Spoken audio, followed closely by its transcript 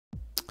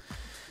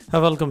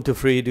Welcome to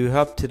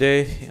freeEduHub.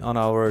 Today on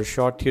our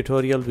short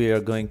tutorial we are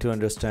going to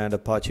understand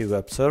Apache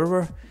web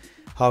server.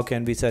 How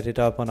can we set it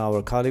up on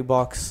our Kali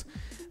box?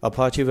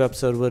 Apache web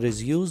server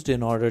is used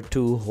in order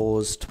to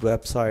host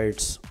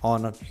websites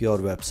on your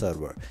web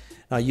server.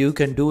 Now you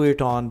can do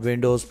it on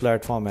Windows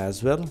platform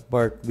as well,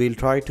 but we'll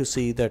try to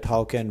see that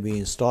how can we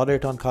install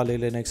it on Kali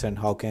Linux and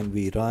how can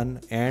we run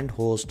and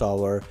host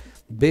our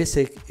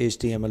basic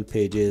HTML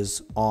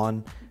pages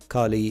on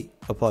Kali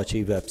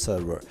Apache web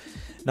server.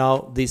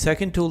 Now the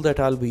second tool that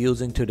I'll be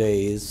using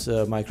today is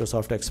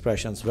Microsoft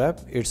Expressions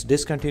Web. It's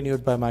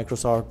discontinued by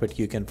Microsoft, but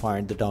you can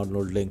find the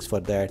download links for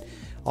that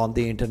on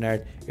the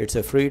internet. It's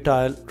a free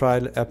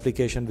trial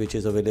application which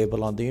is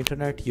available on the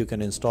internet. You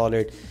can install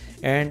it,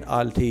 and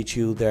I'll teach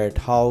you that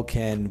how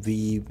can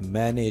we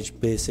manage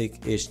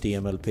basic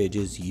HTML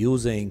pages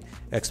using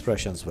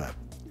Expressions Web.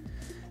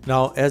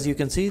 Now as you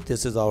can see,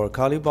 this is our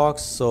Kali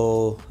box.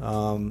 So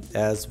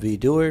as we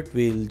do it,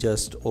 we'll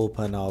just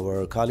open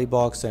our Kali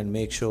box and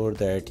make sure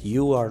that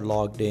you are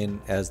logged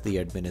in as the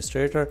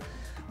administrator.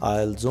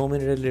 I'll zoom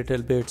in a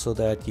little bit so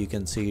that you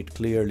can see it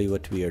clearly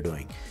what we are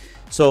doing.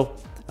 So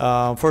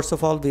first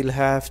of all, we'll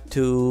have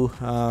to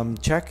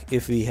check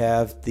if we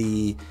have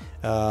the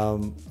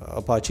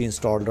Apache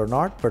installed or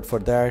not, but for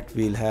that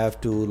we'll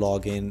have to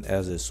log in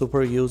as a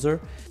super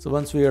user. So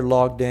once we are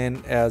logged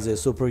in as a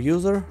super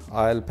user,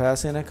 I'll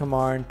pass in a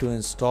command to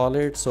install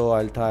it. So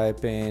I'll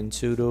type in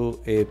sudo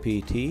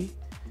apt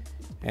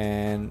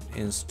and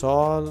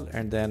install,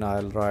 and then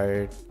I'll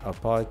write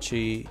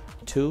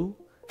Apache2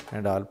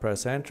 and I'll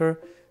press enter.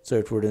 So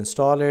it would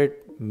install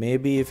it,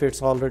 maybe if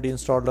it's already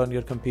installed on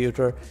your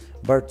computer,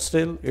 but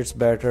still it's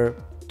better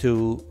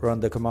to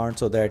run the command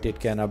so that it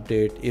can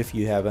update if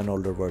you have an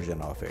older version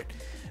of it.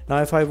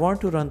 Now if I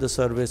want to run the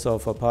service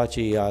of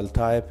Apache, I'll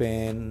type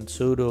in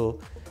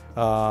sudo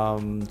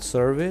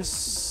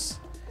service,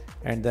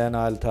 and then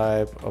I'll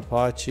type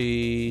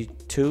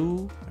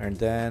Apache2 and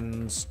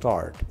then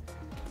start.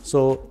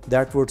 So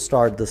that would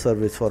start the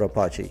service for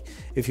Apache.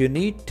 If you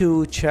need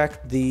to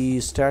check the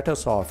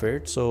status of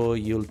it, so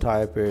you'll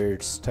type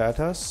its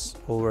status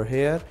over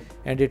here,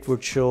 and it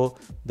would show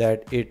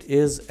that it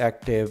is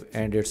active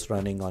and it's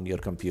running on your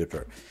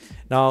computer.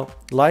 Now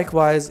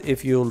likewise,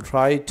 if you'll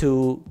try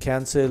to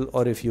cancel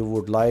or if you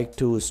would like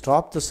to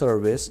stop the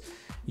service,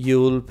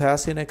 you'll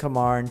pass in a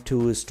command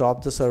to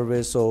stop the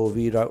service. So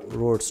we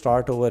wrote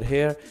start over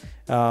here.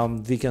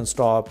 We can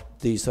stop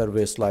the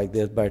service like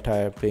this by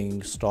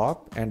typing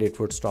stop, and it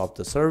would stop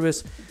the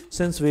service.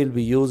 Since we'll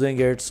be using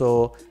it,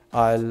 so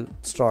I'll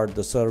start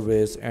the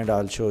service and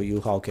I'll show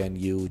you how can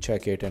you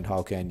check it and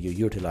how can you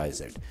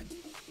utilize it.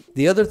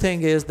 The other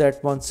thing is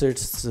that once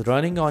it's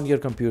running on your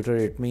computer,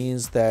 it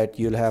means that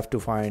you'll have to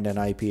find an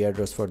IP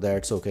address for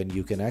that, so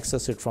you can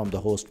access it from the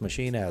host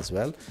machine as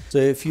well. So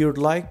if you'd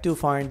like to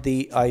find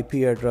the IP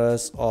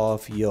address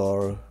of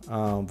your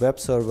web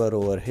server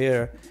over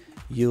here,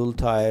 you'll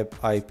type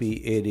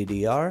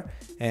IP-addr,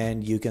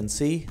 and you can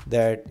see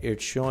that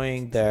it's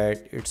showing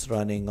that it's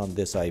running on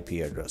this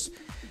IP address.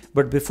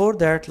 But before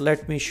that,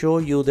 let me show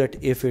you that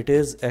if it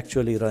is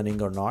actually running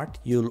or not.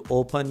 You'll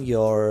open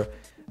your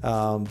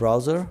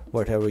browser,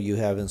 whatever you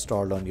have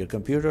installed on your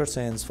computer.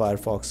 Since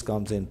Firefox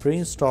comes in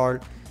pre-installed,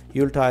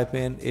 you'll type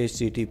in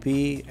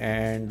HTTP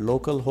and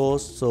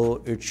localhost.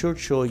 So it should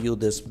show you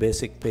this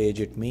basic page.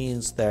 It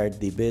means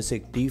that the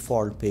basic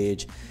default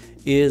page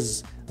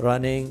is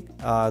running,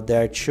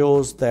 that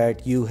shows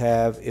that you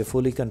have a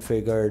fully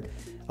configured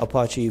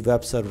Apache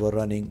web server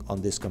running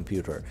on this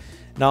computer.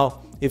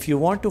 Now if you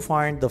want to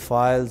find the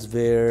files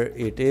where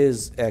it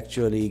is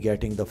actually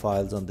getting the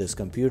files on this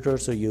computer,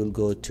 so you'll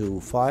go to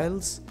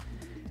files,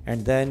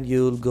 and then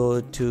you'll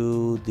go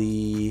to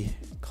the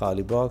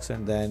Kali box,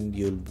 and then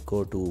you'll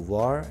go to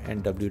var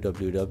and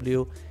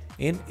www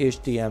in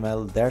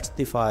HTML. That's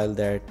the file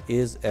that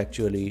is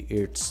actually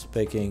it's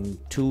picking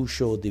to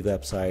show the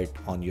website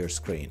on your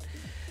screen.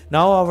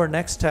 Now our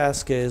next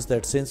task is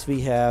that since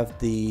we have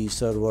the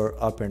server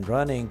up and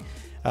running,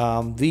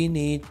 we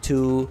need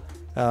to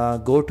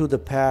go to the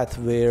path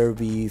where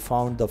we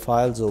found the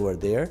files over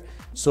there.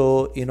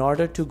 So in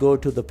order to go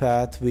to the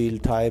path, we'll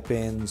type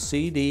in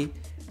cd,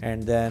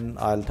 and then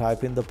I'll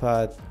type in the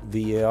path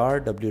var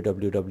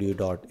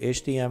www.html,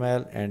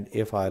 and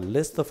if I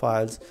list the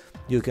files,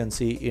 you can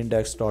see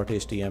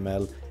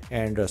index.html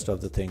and rest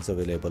of the things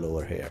available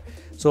over here.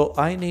 So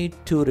I need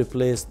to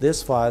replace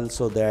this file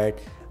so that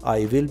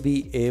I will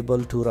be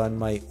able to run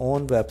my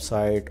own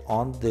website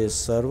on this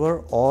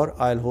server, or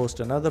I'll host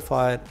another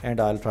file and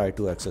I'll try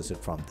to access it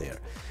from there.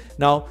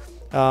 Now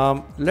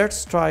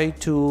let's try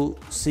to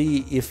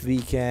see if we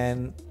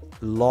can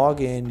log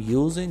in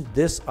using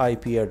this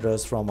IP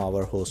address from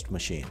our host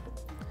machine.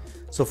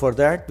 So for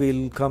that,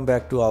 we'll come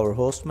back to our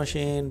host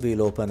machine,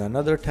 we'll open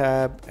another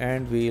tab,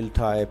 and we'll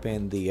type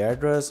in the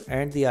address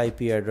and the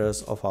IP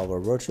address of our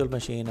virtual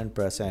machine and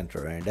press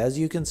enter. And as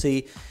you can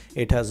see,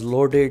 it has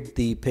loaded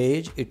the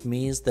page. It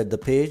means that the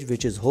page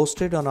which is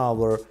hosted on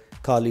our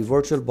Kali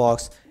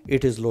VirtualBox,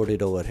 it is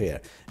loaded over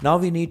here. Now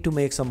we need to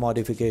make some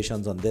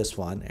modifications on this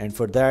one, and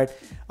for that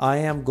I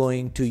am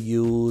going to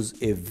use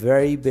a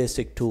very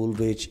basic tool,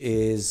 which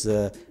is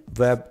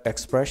web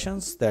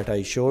expressions that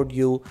I showed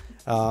you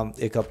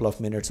a couple of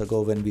minutes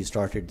ago when we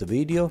started the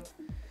video.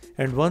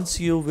 And once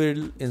you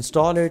will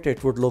install it,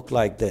 it would look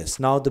like this.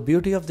 Now the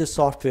beauty of this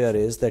software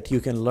is that you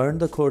can learn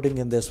the coding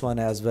in this one,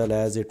 as well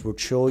as it would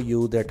show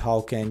you that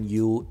how can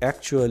you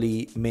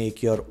actually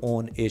make your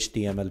own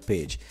HTML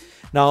page.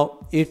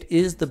 Now it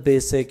is the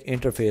basic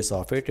interface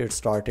of it. It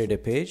started a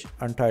page.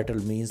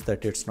 Untitled means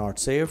that it's not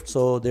saved,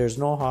 so there's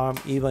no harm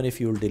even if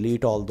you'll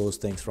delete all those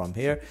things from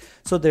here.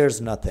 So there's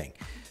nothing.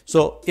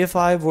 So if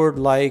I would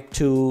like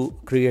to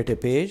create a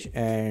page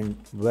and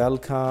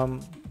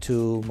welcome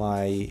to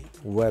my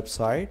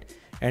website,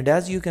 and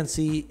as you can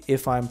see,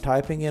 if I'm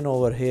typing in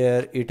over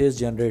here, it is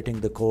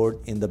generating the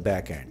code in the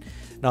backend.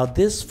 Now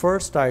this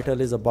first title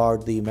is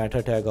about the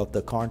meta tag of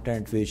the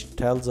content, which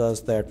tells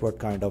us that what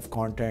kind of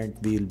content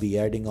we'll be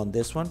adding on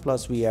this one.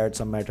 Plus we add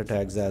some meta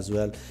tags as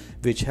well,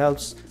 which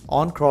helps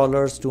on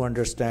crawlers to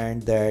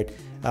understand that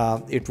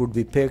it would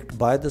be picked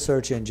by the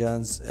search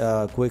engines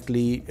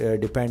quickly,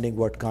 depending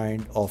what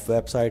kind of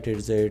website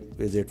is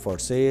it for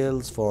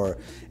sales, for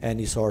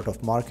any sort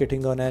of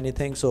marketing on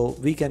anything. So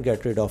we can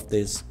get rid of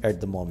this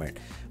at the moment,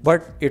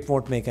 but it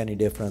won't make any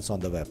difference on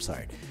the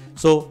website.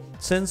 So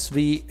since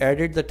we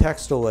added the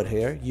text over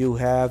here, you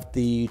have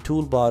the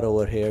toolbar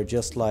over here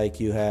just like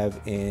you have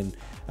in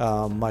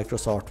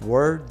Microsoft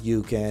Word.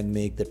 You can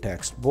make the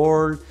text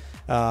bold.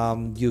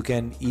 You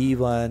can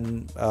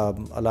even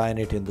align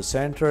it in the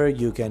center.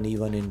 You can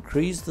even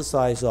increase the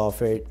size of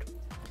it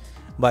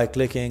by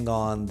clicking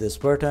on this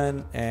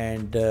button,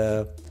 and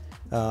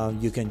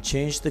you can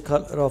change the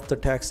color of the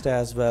text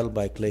as well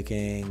by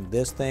clicking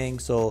this thing.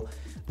 So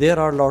there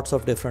are lots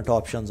of different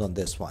options on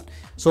this one.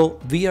 So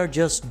we are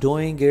just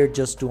doing it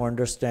just to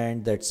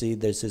understand that, see,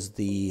 this is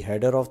the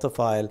header of the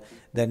file,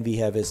 then we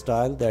have a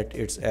style that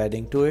it's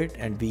adding to it,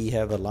 and we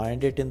have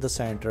aligned it in the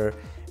center,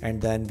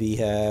 and then we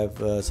have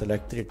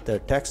selected the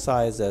text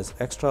size as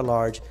extra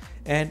large,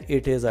 and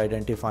it is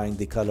identifying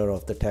the color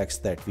of the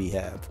text that we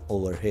have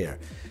over here.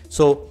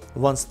 So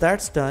once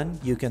that's done,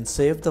 you can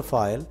save the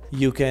file.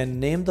 You can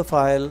name the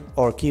file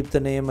or keep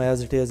the name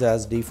as it is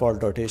as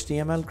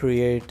default.html,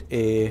 create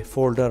a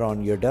folder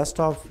on your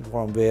desktop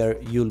from where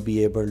you'll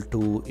be able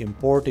to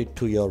import it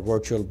to your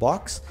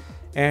VirtualBox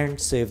and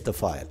save the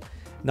file.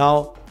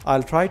 Now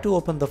I'll try to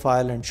open the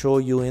file and show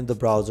you in the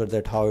browser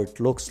that how it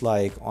looks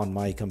like on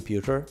my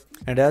computer.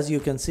 And as you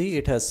can see,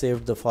 it has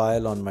saved the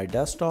file on my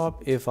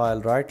desktop. If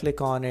I'll right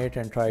click on it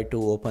and try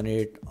to open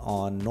it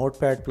on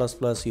Notepad++,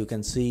 you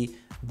can see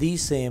the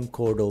same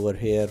code over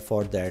here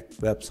for that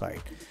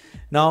website.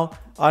 Now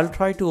I'll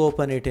try to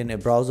open it in a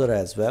browser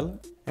as well.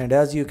 And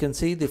as you can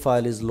see, the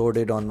file is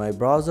loaded on my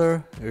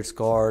browser. It's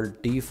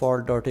called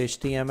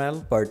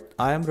default.html, but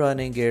I'm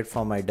running it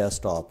from my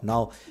desktop.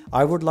 Now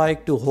I would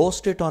like to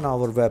host it on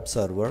our web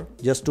server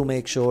just to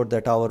make sure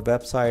that our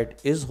website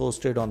is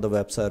hosted on the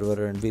web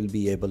server and we'll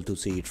be able to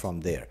see it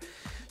from there.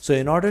 So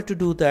in order to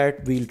do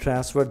that, we'll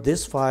transfer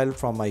this file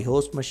from my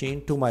host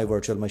machine to my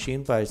virtual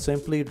machine by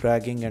simply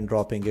dragging and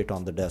dropping it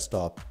on the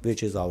desktop,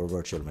 which is our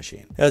virtual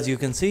machine. As you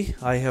can see,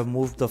 I have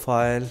moved the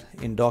file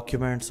in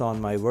documents on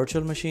my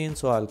virtual machine.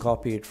 So I'll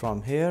copy it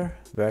from here.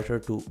 Better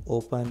to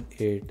open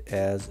it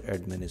as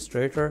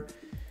administrator.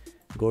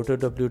 Go to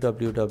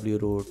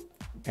www.root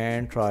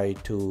and try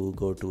to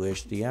go to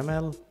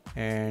HTML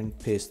and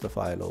paste the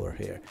file over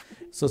here.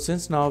 So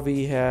since now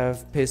we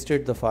have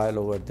pasted the file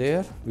over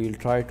there, we'll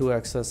try to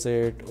access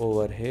it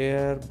over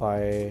here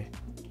by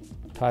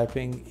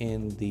typing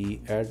in the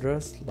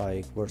address,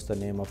 like what's the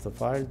name of the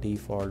file,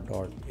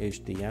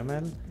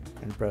 default.html,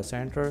 and press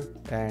enter,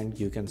 and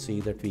you can see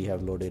that we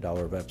have loaded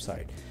our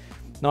website.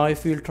 Now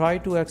if we'll try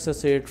to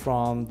access it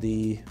from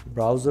the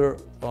browser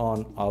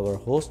on our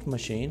host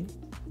machine,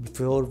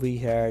 before we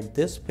had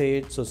this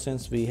page, so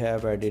since we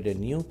have added a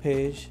new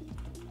page,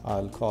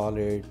 I'll call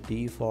it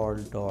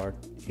default.html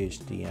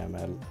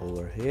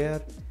over here,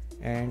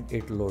 and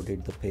it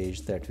loaded the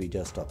page that we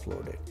just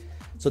uploaded.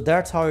 So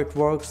that's how it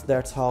works.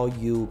 That's how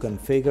you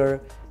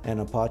configure an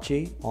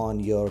Apache on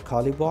your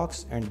Kali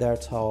box, and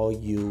that's how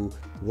you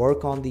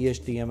work on the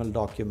HTML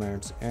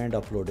documents and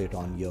upload it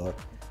on your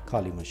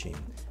Kali machine.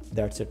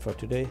 That's it for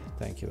today.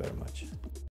 Thank you very much.